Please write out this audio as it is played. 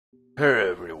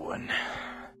Hey everyone.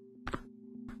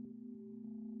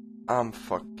 I'm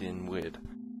fucking weird.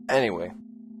 Anyway,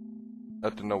 I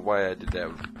don't know why I did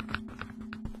that.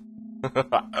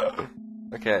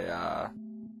 Okay,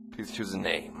 please choose a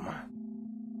name.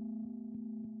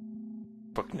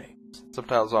 Fuck names.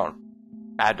 Subtitles on.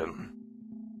 Adam.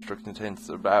 Instructions hints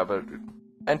about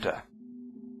enter.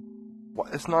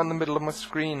 What? It's not in the middle of my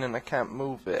screen and I can't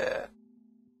move it.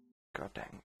 God dang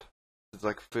it. It's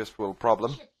like a first world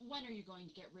problem. When are you going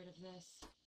to get rid of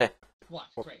this? What,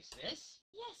 Grace, this?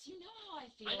 Yes, you know how I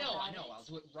feel I know. about it. I'll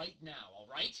do it right now,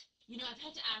 alright? You know, I've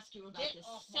had to ask you about Get this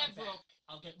off my several... back.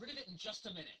 I'll get rid of it in just a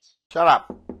minute. Shut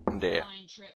up. I'm there. Fine,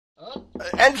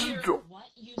 Trip. Enter the door. What?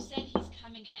 You said he's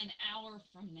coming an hour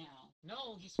from now.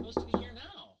 No, he's supposed to be here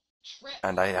now. Trip.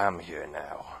 And I am here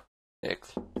now.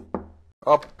 X.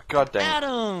 Oh, god dang it.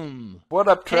 Adam! What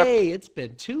up, Trip? Hey, it's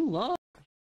been too long.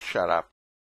 Shut up.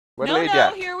 Where No, lady no,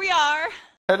 at? here we are.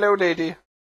 Hello, lady.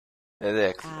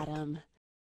 It's excellent. Adam.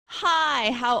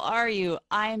 Hi, how are you?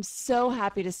 I am so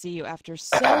happy to see you after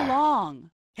so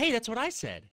long. Hey, that's what I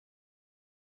said.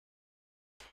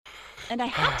 And I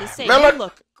have to say, Melon! you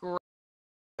look great.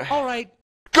 All right,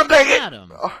 God dang it!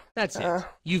 Adam. Oh, That's it.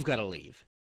 You've got to leave.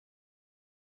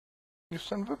 you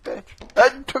son of a bitch.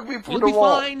 That took me for You'll the be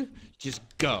wall. fine. Just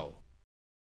go.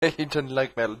 He doesn't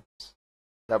like melons.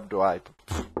 Never do I.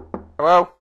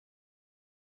 Hello?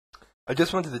 I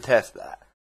just wanted to test that.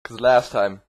 Because last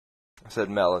time I said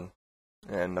melon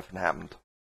and nothing happened.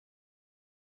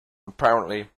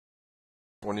 Apparently,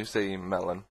 when you say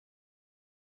melon,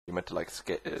 you meant to like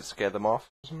scare them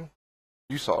off or something.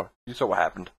 You saw what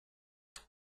happened.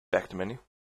 Back to menu.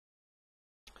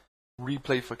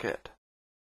 Replay Facade.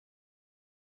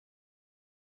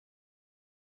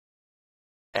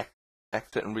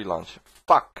 Exit and relaunch.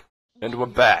 Fuck! And we're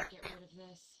back. Get rid of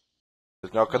this.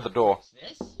 Just knock at the door.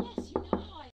 This? Yes, you know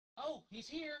how I... Oh, he's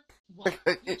here. What?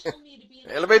 You told me to be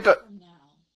an Elevator. hour from now.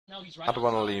 No, he's right. I don't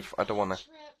want to outside. leave. I don't want to.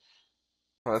 Trip.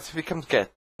 Let's see if he comes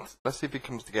get. Let's see if he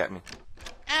comes to get me.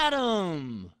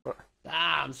 Adam! What?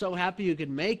 I'm so happy you could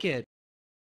make it.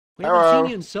 We Hello. haven't seen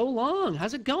you in so long.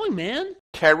 How's it going, man?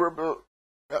 Terrible.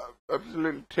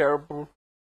 Absolutely terrible.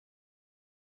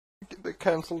 They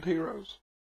cancelled Heroes.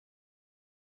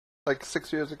 Like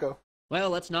 6 years ago.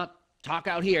 Well, let's not talk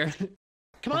out here.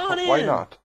 Come on in. Why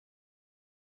not?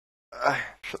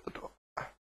 Shut the door.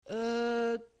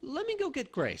 Let me go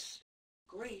get Grace.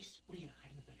 Grace? What are you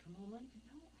hiding in the bedroom all night?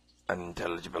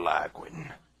 Unintelligible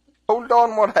Agwin. Hold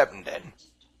on, what happened then?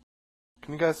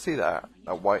 Can you guys see that?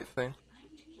 That white thing?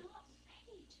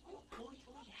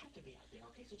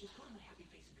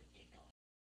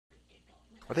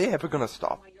 Are they ever gonna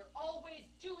stop? You're always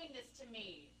doing this to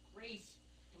me. Grace,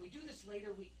 can we do this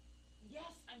later? Yes,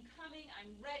 I'm coming. I'm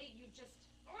ready. You just...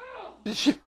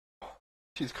 Ugh.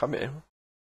 She's coming.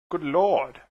 Good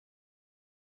lord.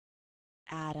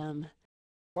 Adam.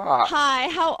 Wow. Hi,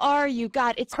 how are you?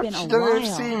 God, it's been a She doesn't even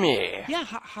while. see me. Yeah,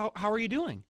 how are you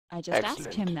doing? I just Excellent.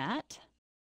 asked him that.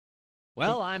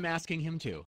 Well, I'm asking him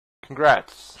too.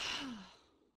 Congrats.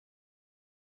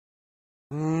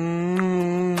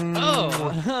 Mm.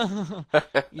 Oh,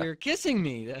 you're kissing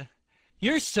me.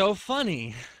 You're so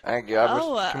funny. Thank you, I was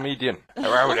Oh, a comedian.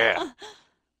 Around there.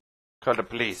 Call the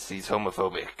police, he's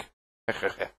homophobic.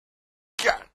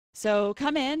 God. So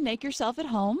come in, make yourself at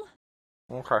home.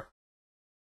 Okay.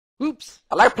 Oops.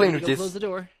 I like playing Let with me go this. Close the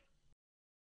door.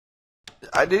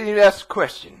 I didn't even ask a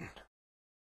question.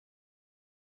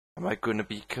 Am I gonna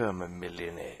become a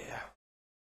millionaire?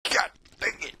 God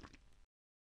dang it!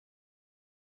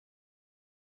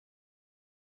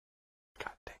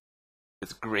 God dang it.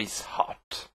 Is Grace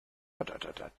hot?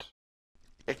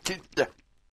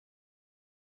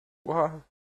 What?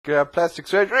 Get plastic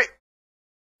surgery?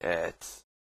 Yeah, it's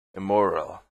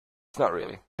immoral. It's not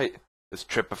really. Hey, this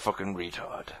Trip a fucking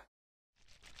retard.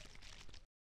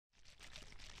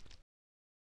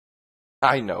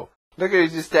 I know. Look at you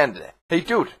just standing there. Hey,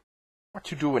 dude!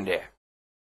 What you doing there?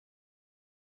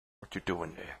 What you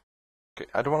doing there? Okay,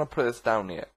 I don't want to put this down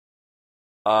yet.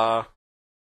 The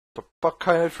fuck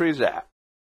kind of tree is that?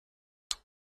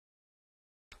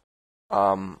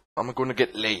 I'm gonna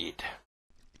get laid.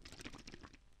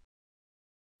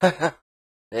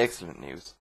 Excellent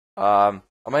news. Am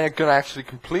I gonna actually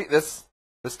complete this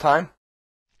time?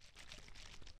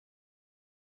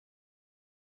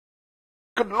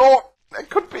 Good lord! That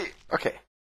could be. Okay.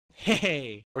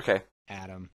 Hey, Okay.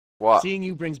 Adam. What? Seeing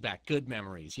you brings back good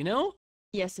memories, you know?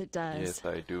 Yes, it does. Yes,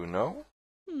 I do know.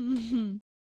 Mhm.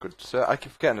 Good sir. I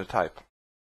keep forgetting to type.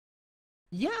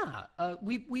 Yeah,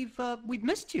 we've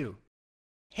missed you.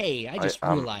 Hey, I just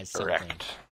am realized something. correct.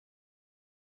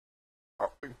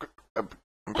 Oh,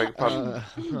 I beg your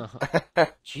pardon.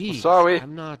 Geez, Sorry.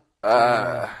 I'm not.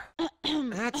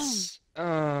 That's.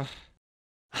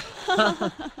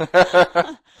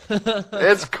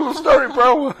 It's a cool story,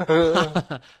 bro.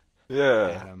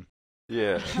 Yeah. Adam,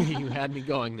 Yeah. you had me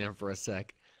going there for a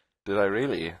sec. Did I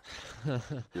really? You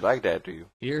like that, do you?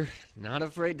 You're not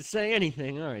afraid to say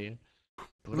anything, are you?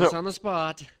 Put No. us on the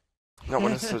spot. No,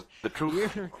 when it's the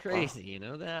truth. You're crazy, you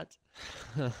know that?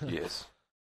 Yes.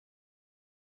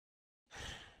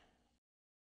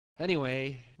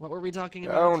 Anyway, what were we talking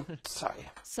about? Oh, sorry.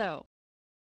 So,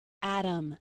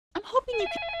 Adam, I'm hoping you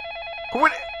can.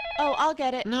 What? Oh, I'll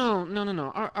get it. No.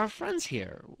 Our friend's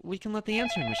here. We can let the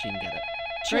answering machine get it.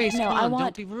 Trip, Trace, no, come I on, want-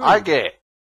 don't be rude. I get it.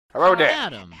 Hello there.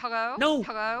 Adam. Hello? No.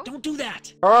 Hello? Don't do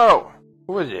that. Hello.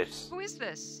 Who is this? Who is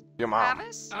this? Your mom.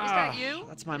 Travis? Is Ah, that you?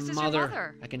 That's my This is mother. your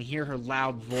mother. I can hear her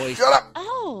loud voice. Shut up.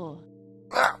 Oh,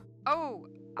 Ah. Oh.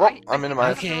 Oh, I I'm think in my-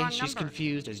 that's the Okay, wrong she's number.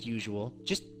 confused as usual.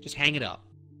 Just hang it up.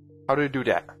 How do I do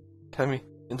that? Tell me.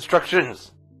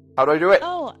 Instructions. How do I do it?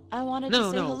 oh, I wanted to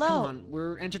No, say no, hello. come on.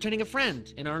 We're entertaining a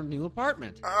friend in our new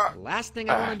apartment. Ah. The last thing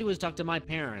I want to do is talk to my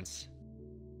parents.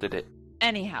 Did it?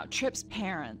 Anyhow, Trip's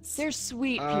parents. They're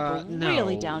sweet people, No,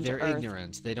 really down to they're earth.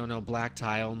 ignorant. They don't know black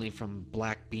tie only from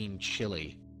black bean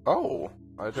chili. Oh,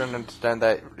 I don't understand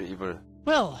that either.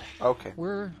 Well, Okay.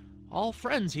 we're all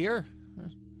friends here.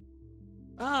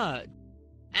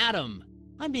 Adam,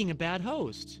 I'm being a bad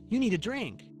host. You need a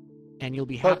drink. And you'll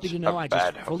be happy Such to know a I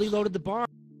just bad fully host. loaded the bar.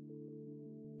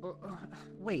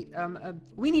 Wait,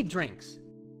 we need drinks.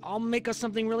 I'll make us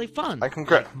something really fun. I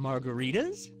concur. Like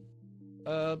margaritas?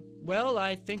 Well,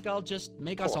 I think I'll just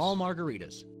make us course. all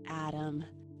margaritas. Adam,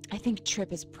 I think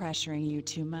Trip is pressuring you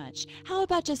too much. How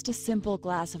about just a simple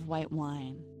glass of white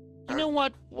wine? You know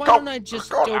what? Why Go- don't I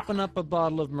just go- open up a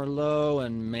bottle of Merlot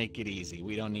and make it easy?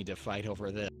 We don't need to fight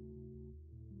over this.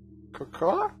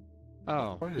 Coca-Cola?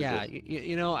 Oh, What is yeah. it?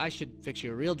 You know, I should fix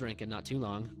you a real drink in not too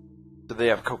long. Do they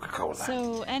have Coca-Cola?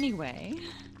 So, anyway,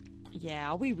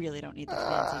 yeah, we really don't need the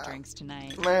fancy drinks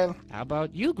tonight. Man. How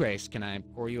about you, Grace? Can I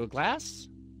pour you a glass?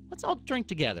 Let's all drink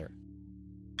together.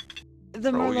 The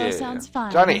Oh, Merlot yeah. sounds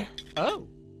fine. Johnny. Oh.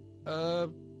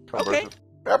 Convert Okay. it.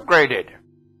 Upgraded.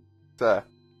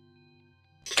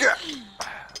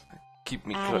 Keep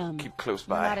me Adam, keep close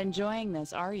You're not by. enjoying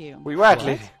this, are you? We what, What?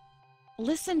 lady?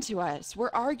 Listen to us. We're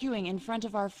arguing in front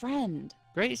of our friend.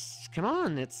 Grace, come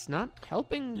on. It's not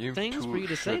helping You things two for you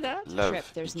to say should that. love Trip,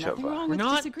 there's each nothing other. wrong We're with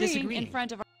not disagreeing in disagreeing.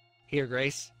 front of our... Here,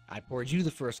 Grace. I poured you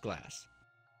the first glass.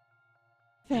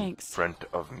 Thanks. In front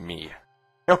of me.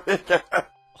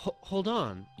 Hold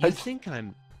on. You I- think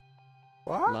I'm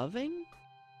What? loving?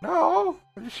 No,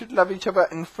 you should love each other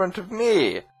in front of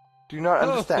me. Do you not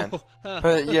understand?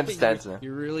 You understand, sir.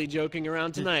 You're really joking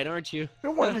around tonight, aren't you?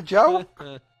 That wasn't a joke.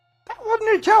 That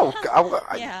wasn't a joke.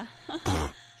 Yeah.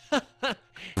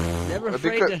 Never It'd be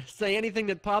afraid good. to say anything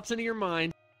that pops into your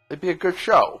mind. It'd be a good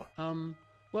show.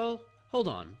 Well, hold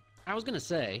on. I was gonna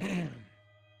say,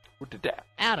 Who did that?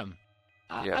 Adam,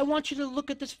 Yes. I want you to look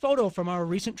at this photo from our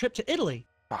recent trip to Italy.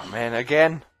 Oh man,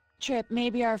 again? Trip,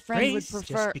 maybe our friend Grace, would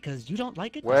prefer... just because you don't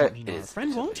like it Where doesn't mean our is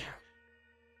friend Italy? won't.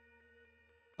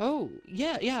 Oh,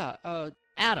 yeah,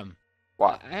 Adam,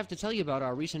 What? I have to tell you about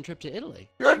our recent trip to Italy.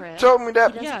 You Trip. told me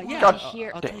that. He doesn't Yeah, want God to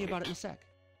hear... I'll dang tell you about it. it in a sec.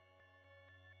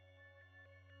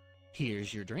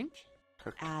 Here's your drink.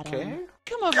 Adam, Okay.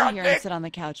 come over God here dang- and sit on the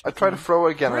couch I with tried to me. throw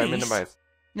again and I Grace? minimized.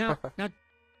 Now,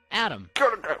 Adam,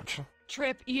 Go to couch.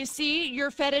 Trip, you see, your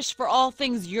fetish for all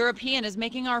things European is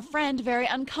making our friend very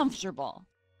uncomfortable.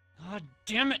 God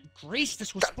damn it, Grace,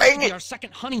 this was God supposed to dang be it. our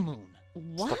second honeymoon.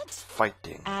 Stop What?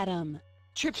 fighting. Adam,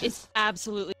 Trip is Just-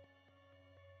 absolutely...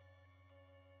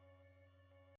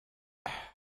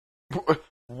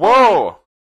 Whoa!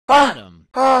 Ah, Adam,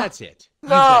 ah, that's it. You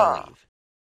no. better leave.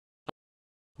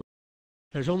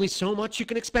 There's only so much you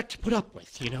can expect to put up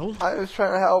with, you know? I was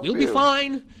trying to help You'll you. be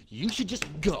fine. You should just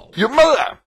go. Your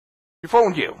mother! She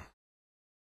phoned you.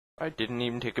 I didn't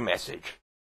even take a message.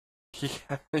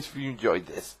 If you enjoyed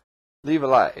this, leave a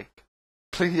like.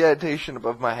 Click the annotation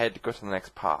above my head to go to the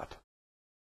next part.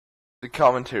 The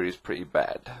commentary is pretty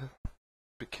bad.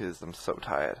 Because I'm so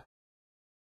tired.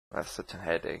 I have such a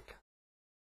headache.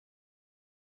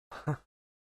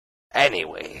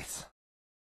 Anyways.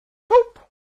 Boop!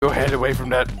 Go head away from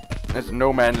that. That's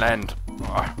no man land.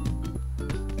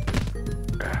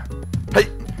 Hey!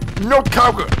 No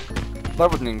cowgirl! That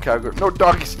wasn't even cowgirl. No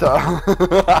doggy style.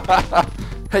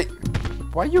 Hey!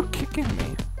 Why are you kicking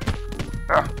me?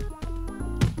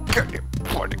 Get your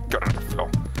bloody gun on the floor.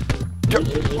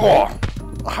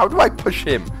 Oh! How do I push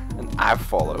him? And I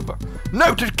fall over.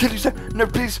 No, just kill yourself. No,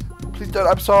 please. Please don't.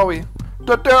 I'm sorry.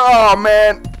 Don't. Oh,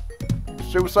 man.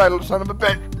 suicidal son of a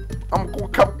bitch. I'm gonna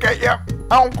come get you.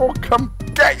 I'm gonna come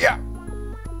get you.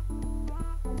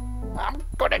 I'm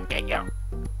gonna get you.